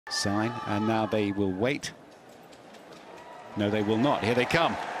sign, and now they will wait. No, they will not. Here they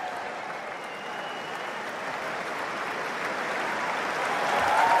come.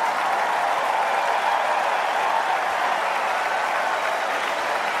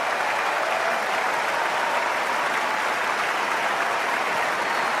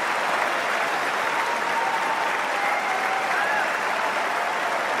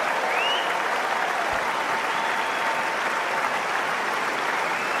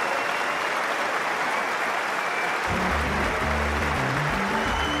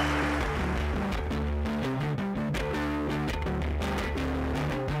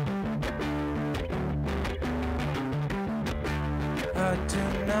 I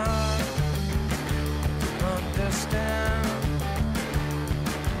do not understand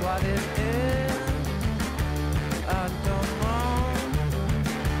what it is. I don't know.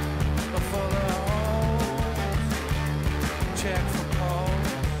 For the holes, check for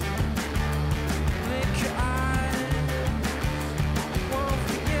holes. Blink your eyes, won't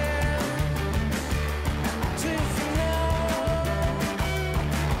forget till you know.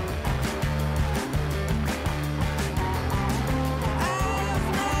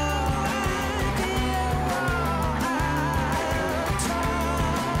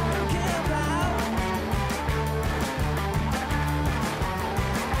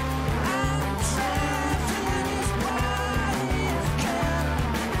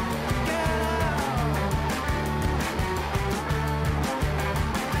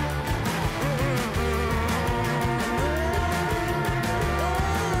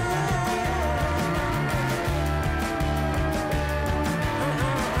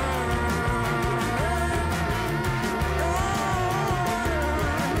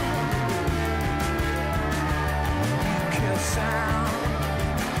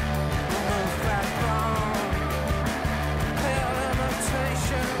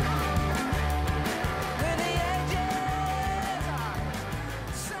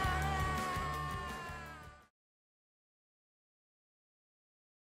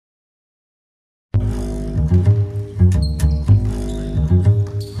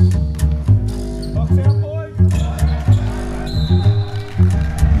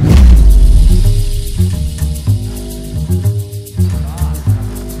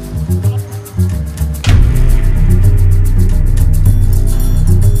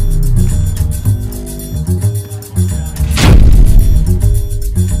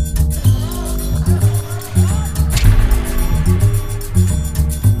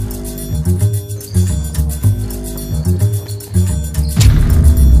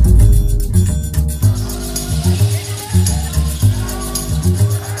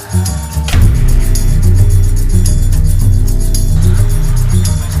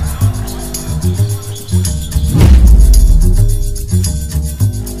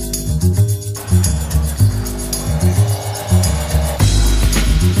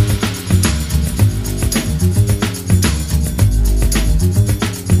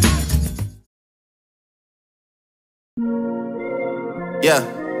 Yeah.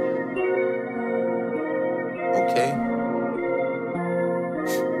 Okay.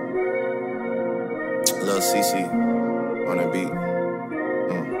 Lil CC on the beat.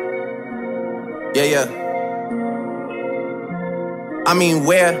 Yeah. I mean,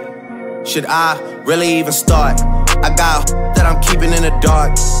 where should I really even start? I got that I'm keeping in the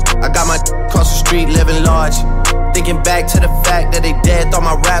dark. I got my across the street living large. Thinking back to the fact that they dead, thought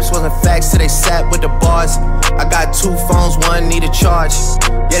my raps wasn't facts till they sat with the bars. I got 2 phones, one need a charge.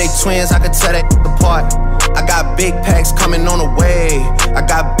 Yeah, they twins, I could tell they apart. I got big packs coming on the way. I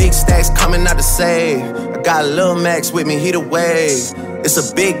got big stacks coming out to save. I got Lil Max with me, he the wave. It's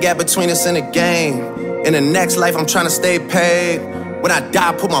a big gap between us in the game. In the next life, I'm trying to stay paid. When I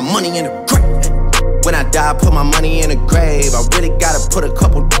die, put my money in the grave. When I die, put my money in the grave. I really gotta put a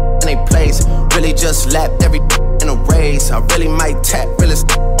couple in a place. Really just lapped every in a race. I really might tap really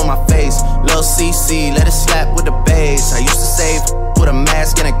on my face. Lil CC, let it slap with the bass. I used to save with a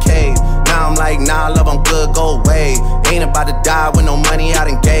mask in a cave. Now I'm like, nah, love, I'm good, go away. Ain't about to die with no money I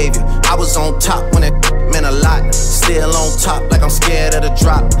done gave you. I was on top when it meant a lot. Still on top like I'm scared of the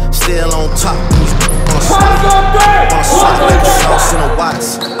drop. Still on top. On slot like the sauce in a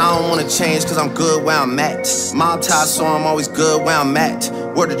Watts. I don't wanna change cause I'm good where I'm at. Mob tie, so I'm always good where I'm at.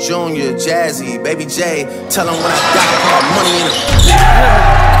 Word to Junior, Jazzy, Baby J. Tell them when I die, put my money in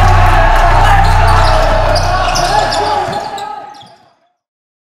the